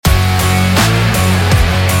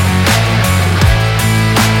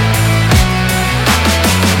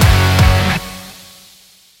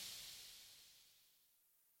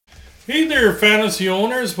Hey there, fantasy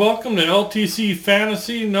owners. Welcome to LTC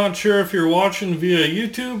Fantasy. Not sure if you're watching via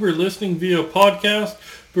YouTube or listening via podcast,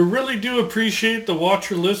 but really do appreciate the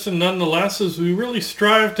watch or listen nonetheless, as we really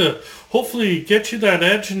strive to hopefully get you that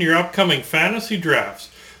edge in your upcoming fantasy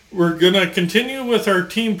drafts. We're going to continue with our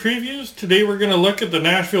team previews. Today we're going to look at the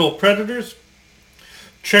Nashville Predators.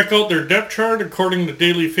 Check out their depth chart according to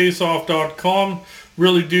dailyfaceoff.com.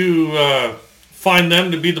 Really do find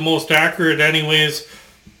them to be the most accurate anyways,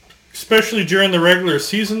 especially during the regular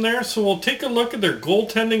season there. So we'll take a look at their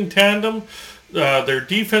goaltending tandem, their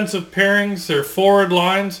defensive pairings, their forward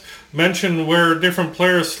lines, mention where different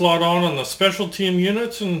players slot on the special team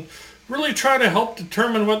units, and really try to help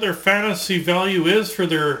determine what their fantasy value is for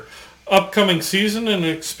their upcoming season, and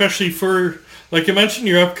especially for, like I mentioned,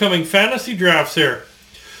 your upcoming fantasy drafts there.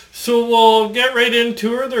 So we'll get right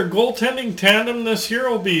into her. Their goaltending tandem this year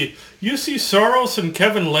will be Jussi Saros and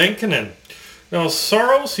Kevin Lankinen. Now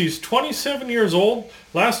Saros, he's 27 years old.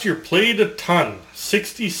 Last year played a ton.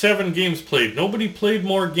 67 games played. Nobody played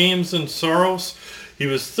more games than Saros. He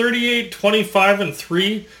was 38, 25, and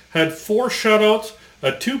 3. Had 4 shutouts,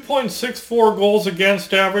 a 2.64 goals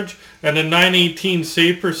against average, and a .918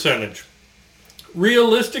 save percentage.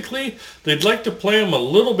 Realistically, they'd like to play him a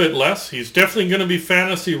little bit less. He's definitely going to be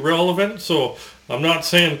fantasy relevant, so I'm not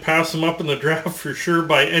saying pass him up in the draft for sure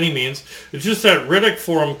by any means. It's just that Riddick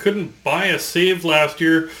for him couldn't buy a save last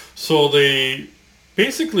year, so they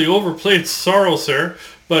basically overplayed Saros there.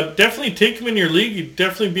 But definitely take him in your league. He'd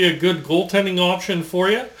definitely be a good goaltending option for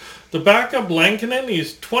you. The backup, Lankinen,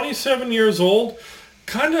 he's 27 years old.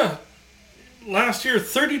 Kind of last year,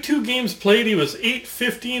 32 games played. He was 8,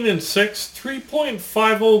 15, and 6,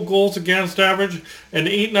 3.50 goals against average, and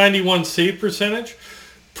 891 save percentage.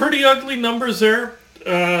 Pretty ugly numbers there.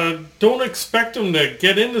 Don't expect him to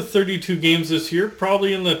get into 32 games this year.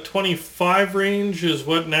 Probably in the 25 range is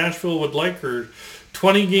what Nashville would like, or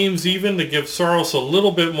 20 games even, to give Saros a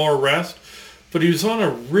little bit more rest. But he was on a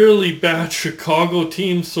really bad Chicago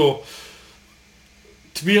team, so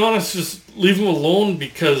to be honest, just leave him alone,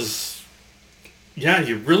 because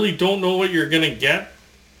you really don't know what you're going to get.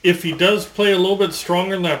 If he does play a little bit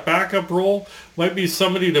stronger in that backup role, might be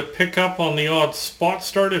somebody to pick up on the odd spot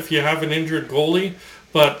start if you have an injured goalie.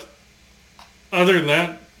 But other than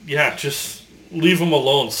that, just leave him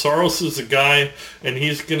alone. Saros is a guy, and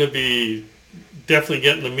he's going to be definitely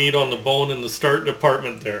getting the meat on the bone in the start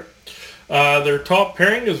department there. Their top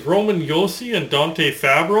pairing is Roman Josi and Dante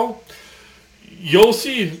Fabro.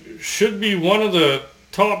 Josi should be one of the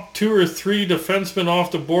top 2 or 3 defensemen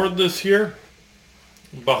off the board this year.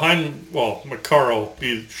 Behind,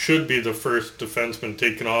 Makaro should be the first defenseman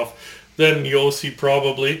taken off, then Josi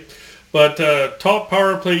probably. But top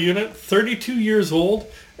power play unit, 32 years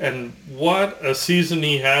old, and what a season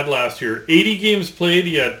he had last year. 80 games played,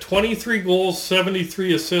 he had 23 goals,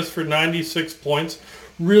 73 assists for 96 points.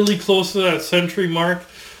 Really close to that century mark.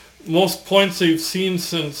 Most points they've seen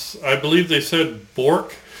since, I believe they said,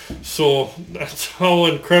 Bork. So that's how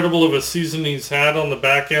incredible of a season he's had on the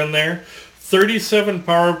back end there. 37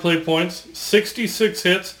 power play points, 66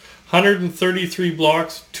 hits, 133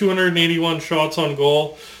 blocks, 281 shots on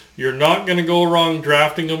goal. You're not going to go wrong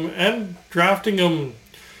drafting him, and drafting him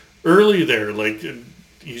early there. Like,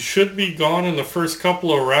 he should be gone in the first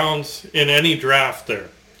couple of rounds in any draft there.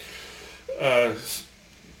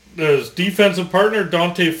 His defensive partner,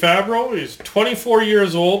 Dante Fabro, he's 24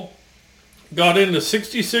 years old. Got into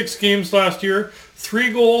 66 games last year,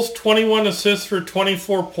 3 goals, 21 assists for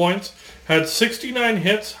 24 points, had 69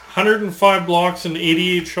 hits, 105 blocks, and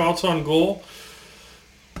 88 shots on goal.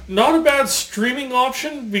 Not a bad streaming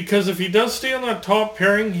option, because if he does stay on that top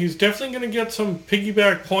pairing, he's definitely going to get some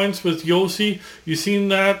piggyback points with Josi. You've seen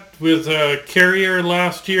that with Carrier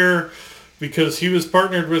last year, because he was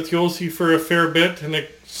partnered with Josi for a fair bit, and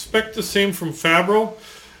expect the same from Fabro.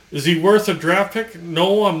 Is he worth a draft pick?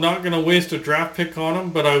 No, I'm not going to waste a draft pick on him,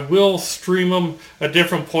 but I will stream him at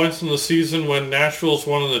different points in the season when Nashville's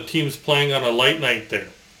one of the teams playing on a light night there.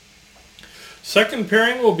 Second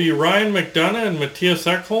pairing will be Ryan McDonough and Matthias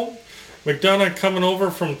Ekholm. McDonough coming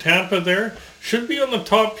over from Tampa there. Should be on the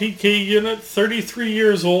top PK unit, 33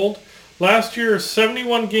 years old. Last year,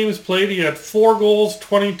 71 games played. He had 4 goals,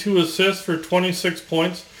 22 assists for 26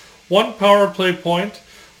 points, 1 power play point.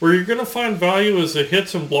 Where you're going to find value is the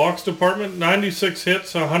hits and blocks department. 96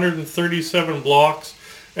 hits, 137 blocks,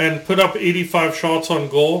 and put up 85 shots on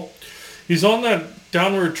goal. He's on that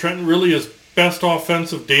downward trend. Really, his best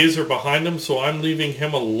offensive days are behind him, so I'm leaving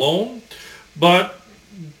him alone. But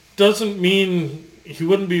doesn't mean he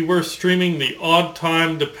wouldn't be worth streaming the odd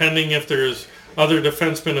time, depending if there's other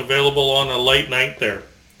defensemen available on a light night there.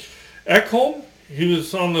 Ekholm, He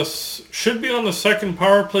was should be on the second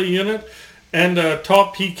power play unit and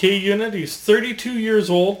top PK unit. He's 32 years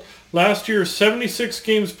old. Last year, 76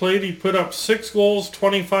 games played. He put up 6 goals,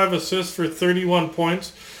 25 assists for 31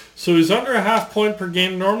 points. So he's under a half point per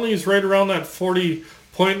game. Normally he's right around that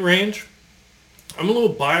 40-point range. I'm a little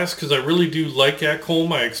biased because I really do like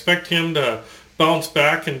Ekholm. I expect him to bounce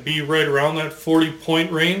back and be right around that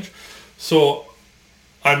 40-point range. So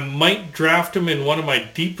I might draft him in one of my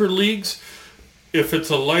deeper leagues. If it's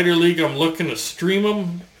a lighter league, I'm looking to stream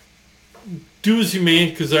him. Do as you may,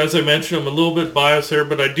 because as I mentioned, I'm a little bit biased there,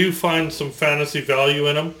 but I do find some fantasy value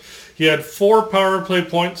in him. He had 4 power play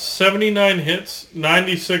points, 79 hits,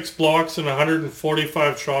 96 blocks, and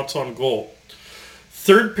 145 shots on goal.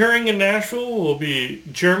 Third pairing in Nashville will be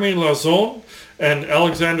Jeremy Lauzon and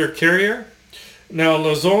Alexander Carrier. Now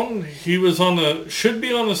Lauzon, he was should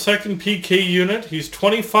be on the second PK unit. He's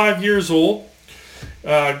 25 years old.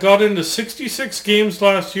 Got into 66 games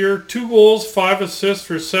last year, 2 goals, 5 assists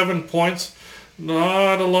for 7 points.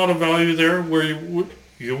 Not a lot of value there. Where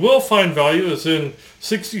you will find value is in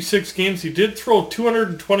 66 games. He did throw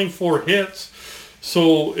 224 hits.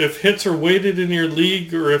 So if hits are weighted in your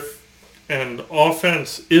league and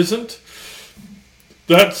offense isn't,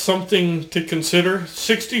 that's something to consider.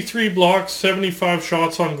 63 blocks, 75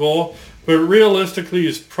 shots on goal. But realistically,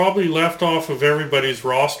 he's probably left off of everybody's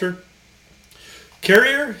roster.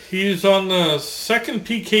 Carrier, he's on the second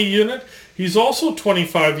PK unit. He's also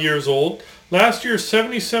 25 years old. Last year,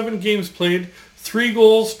 77 games played, 3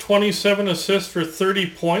 goals, 27 assists for 30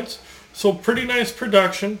 points. So pretty nice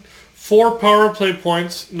production. 4 power play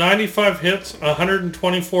points, 95 hits,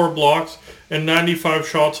 124 blocks, and 95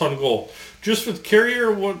 shots on goal. Just with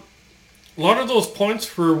Carrier, a lot of those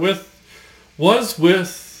points was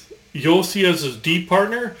with Josi as his D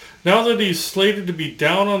partner. Now that he's slated to be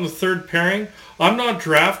down on the third pairing, I'm not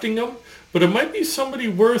drafting him, but it might be somebody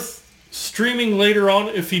worth streaming later on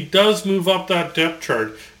if he does move up that depth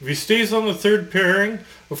chart. If he stays on the third pairing,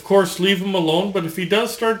 of course, leave him alone. But if he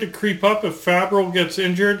does start to creep up, if Fabro gets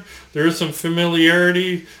injured, there is some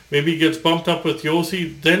familiarity, maybe he gets bumped up with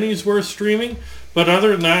Josi, then he's worth streaming. But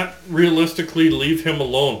other than that, realistically, leave him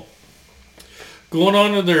alone. Going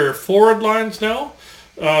on to their forward lines now.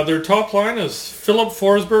 Their top line is Philip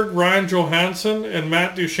Forsberg, Ryan Johansson, and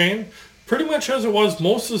Matt Duchene. Pretty much as it was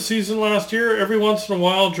most of the season last year. Every once in a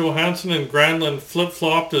while, Johansson and Granlund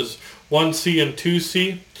flip-flopped as 1C and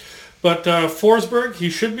 2C. But Forsberg, he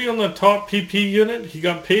should be on the top PP unit. He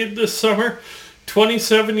got paid this summer.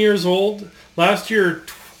 27 years old. Last year,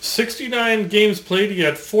 69 games played. He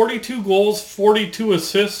had 42 goals, 42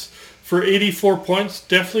 assists for 84 points.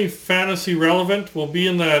 Definitely fantasy relevant. Will be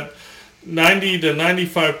in that 90 to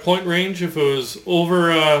 95 point range if it was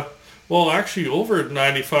over... over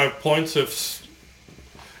 95 points if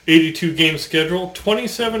 82 game schedule.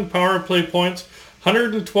 27 power play points,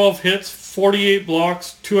 112 hits, 48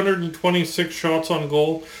 blocks, 226 shots on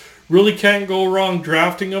goal. Really can't go wrong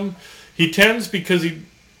drafting him. He tends, because he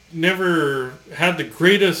never had the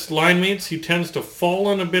greatest line mates, he tends to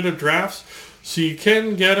fall in a bit of drafts. So you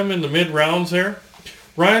can get him in the mid rounds there.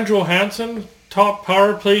 Ryan Johansson, top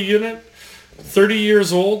power play unit. 30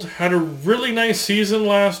 years old, had a really nice season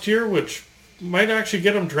last year, which might actually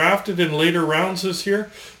get him drafted in later rounds this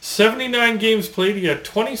year. 79 games played, he had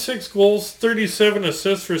 26 goals, 37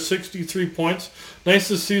 assists for 63 points.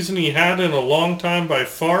 Nicest season he had in a long time by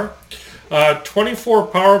far. 24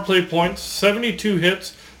 power play points, 72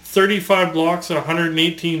 hits, 35 blocks, and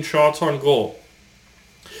 118 shots on goal.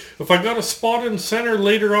 If I got a spot in center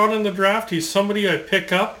later on in the draft, he's somebody I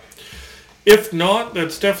pick up. If not,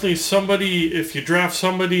 that's definitely somebody, if you draft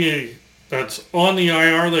somebody that's on the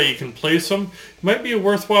IR that you can place them, it might be a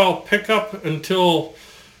worthwhile pickup until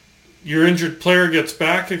your injured player gets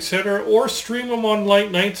back, etc. Or stream them on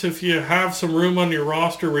light nights if you have some room on your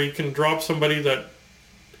roster where you can drop somebody that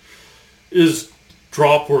is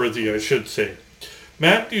drop-worthy, I should say.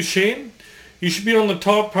 Matt Duchene, he should be on the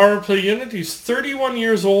top power play unit. He's 31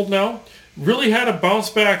 years old now. Really had a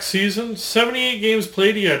bounce-back season. 78 games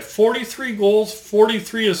played. He had 43 goals,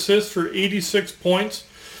 43 assists for 86 points.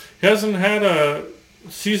 He hasn't had a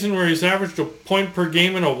season where he's averaged a point per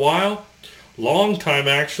game in a while. Long time,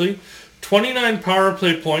 actually. 29 power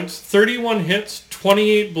play points, 31 hits,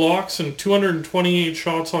 28 blocks, and 228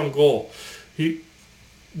 shots on goal. He,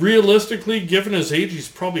 realistically, given his age, he's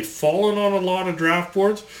probably fallen on a lot of draft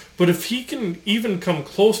boards. But if he can even come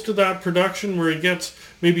close to that production where he gets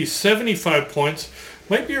maybe 75 points,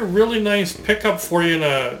 might be a really nice pickup for you in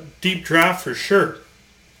a deep draft for sure.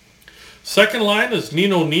 Second line is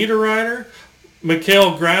Nino Niederreiter,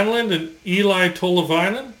 Mikael Granlund, and Eli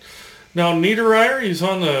Tolvanen. Now Niederreiter, he's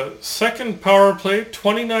on the second power play,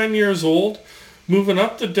 29 years old, moving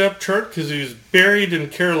up the depth chart because he was buried in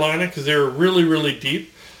Carolina because they were really, really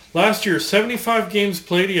deep. Last year, 75 games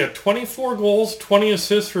played, he had 24 goals, 20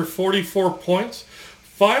 assists for 44 points,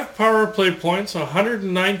 5 power play points,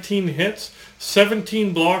 119 hits,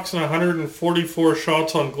 17 blocks, and 144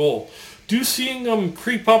 shots on goal. Do seeing him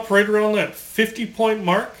creep up right around that 50-point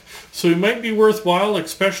mark, so he might be worthwhile,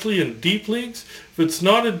 especially in deep leagues. If it's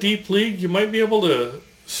not a deep league, you might be able to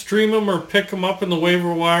stream him or pick him up in the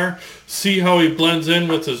waiver wire, see how he blends in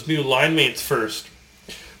with his new line mates first.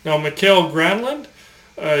 Now, Mikael Granlund,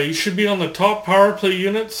 he should be on the top power play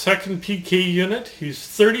unit, second PK unit. He's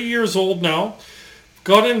 30 years old now.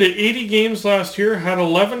 Got into 80 games last year, had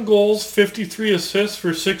 11 goals, 53 assists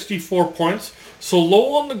for 64 points. So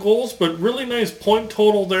low on the goals, but really nice point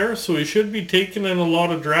total there, so he should be taken in a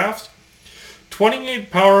lot of drafts. 28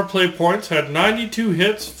 power play points, had 92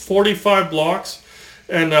 hits, 45 blocks,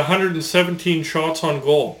 and 117 shots on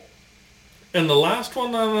goal. And the last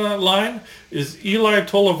one on that line is Eli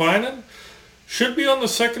Tolvanen. Should be on the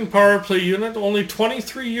second power play unit, only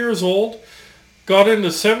 23 years old. Got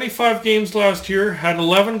into 75 games last year, had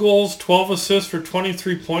 11 goals, 12 assists for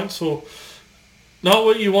 23 points, so not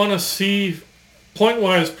what you want to see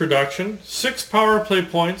point-wise production. 6 power play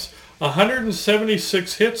points,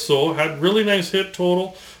 176 hits though, had really nice hit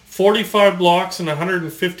total, 45 blocks, and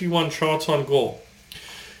 151 shots on goal.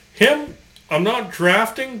 Him, I'm not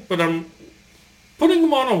drafting, but I'm putting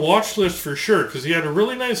him on a watch list for sure because he had a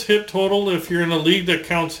really nice hit total if you're in a league that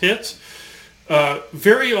counts hits.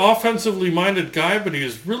 Very offensively minded guy, but he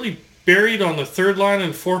was really buried on the third line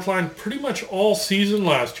and fourth line pretty much all season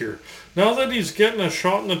last year. Now that he's getting a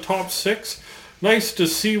shot in the top 6, nice to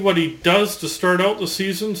see what he does to start out the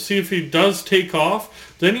season, see if he does take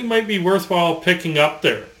off, then he might be worthwhile picking up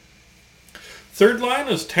there. Third line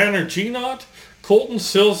is Tanner Ginot, Colton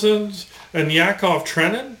Silsons, and Yakov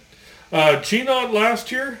Trenin. Ginot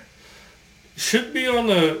last year should be on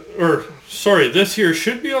this year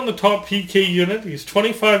should be on the top PK unit. He's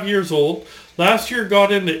 25 years old. Last year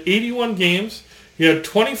got into 81 games. He had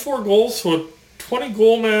 24 goals, so a 20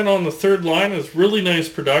 goal man on the third line is really nice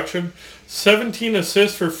production. 17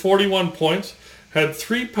 assists for 41 points. Had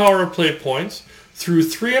 3 power play points. Threw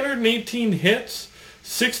 318 hits,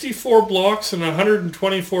 64 blocks, and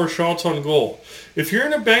 124 shots on goal. If you're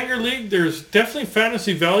in a banger league, there's definitely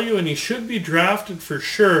fantasy value, and he should be drafted for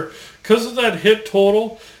sure. Because of that hit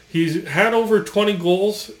total, he's had over 20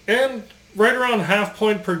 goals and right around half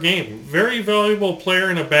point per game. Very valuable player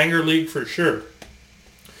in a banger league for sure.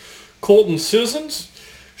 Colton Sissons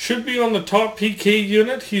should be on the top PK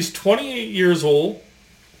unit. He's 28 years old.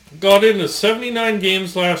 Got into 79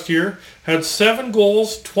 games last year. Had 7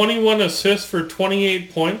 goals, 21 assists for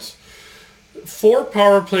 28 points. 4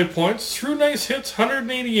 power play points. Threw nice hits,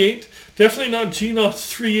 188. Definitely not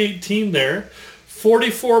Ginot's 318 there.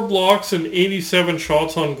 44 blocks and 87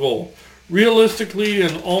 shots on goal. Realistically,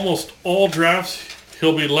 in almost all drafts,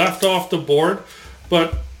 he'll be left off the board.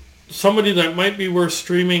 But somebody that might be worth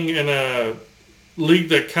streaming in a league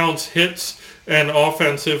that counts hits and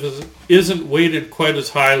offensive isn't weighted quite as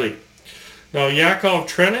highly. Now, Yakov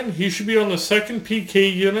Trenin, he should be on the second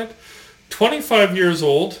PK unit. 25 years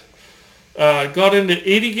old. Got into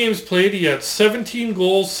 80 games played. He had 17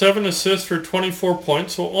 goals, 7 assists for 24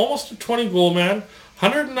 points. So almost a 20 goal man.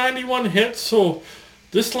 191 hits. So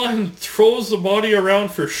this line throws the body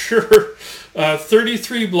around for sure.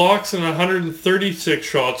 33 blocks and 136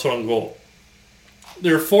 shots on goal.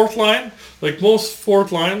 Their fourth line, like most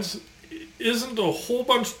fourth lines, isn't a whole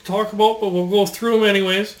bunch to talk about, but we'll go through them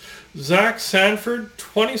anyways. Zach Sanford,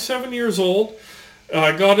 27 years old.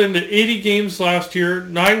 Got into 80 games last year.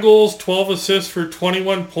 9 goals, 12 assists for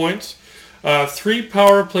 21 points. 3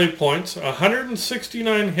 power play points.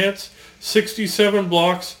 169 hits, 67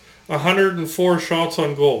 blocks, 104 shots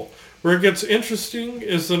on goal. Where it gets interesting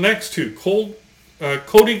is the next two.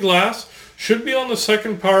 Cody Glass should be on the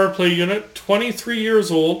second power play unit. 23 years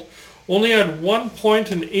old. Only had 1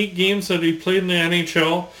 point in 8 games that he played in the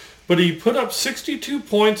NHL. But he put up 62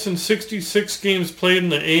 points in 66 games played in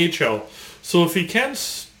the AHL. So if he can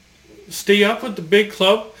stay up with the big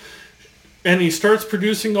club and he starts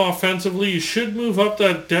producing offensively, he should move up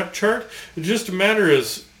that depth chart. It's just a matter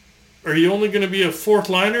is, are you only going to be a fourth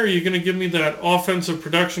liner, or are you going to give me that offensive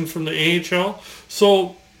production from the AHL?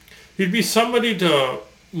 So he'd be somebody to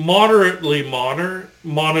moderately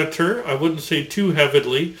monitor. I wouldn't say too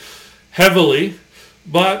heavily,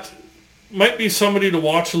 but might be somebody to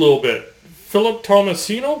watch a little bit. Philip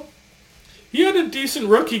Tomasino, he had a decent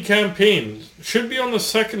rookie campaign. Should be on the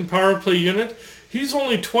second power play unit. He's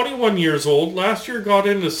only 21 years old. Last year got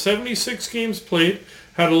into 76 games played,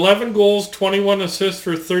 had 11 goals, 21 assists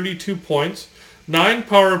for 32 points, 9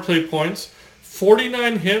 power play points,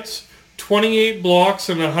 49 hits, 28 blocks,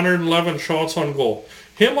 and 111 shots on goal.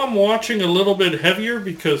 Him I'm watching a little bit heavier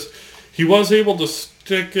because he was able to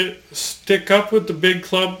stick up with the big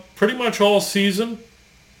club pretty much all season.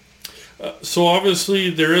 So obviously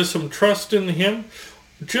there is some trust in him.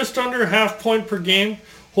 Just under half point per game.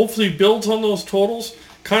 Hopefully builds on those totals.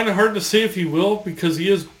 Kind of hard to say if he will because he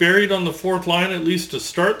is buried on the fourth line at least to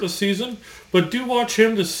start the season. But do watch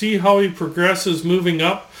him to see how he progresses moving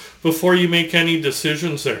up before you make any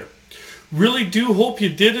decisions there. Really do hope you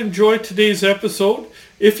did enjoy today's episode.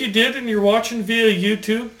 If you did and you're watching via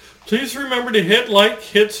YouTube, please remember to hit like,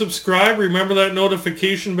 hit subscribe, remember that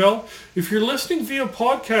notification bell. If you're listening via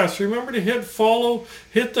podcast, remember to hit follow,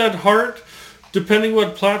 hit that heart, depending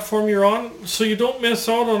what platform you're on, so you don't miss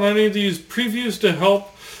out on any of these previews to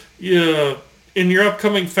help you in your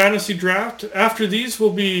upcoming fantasy draft. After these,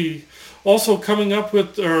 we'll be also coming up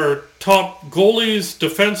with our top goalies,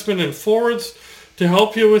 defensemen, and forwards to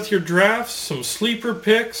help you with your drafts, some sleeper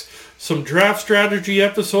picks, some draft strategy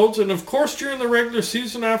episodes, and of course during the regular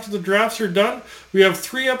season after the drafts are done, we have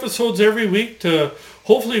 3 episodes every week to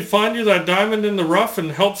hopefully find you that diamond in the rough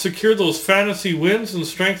and help secure those fantasy wins and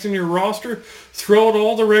strengthen your roster throughout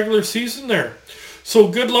all the regular season there. So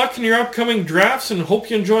good luck in your upcoming drafts and hope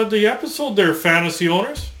you enjoyed the episode there, fantasy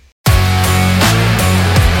owners.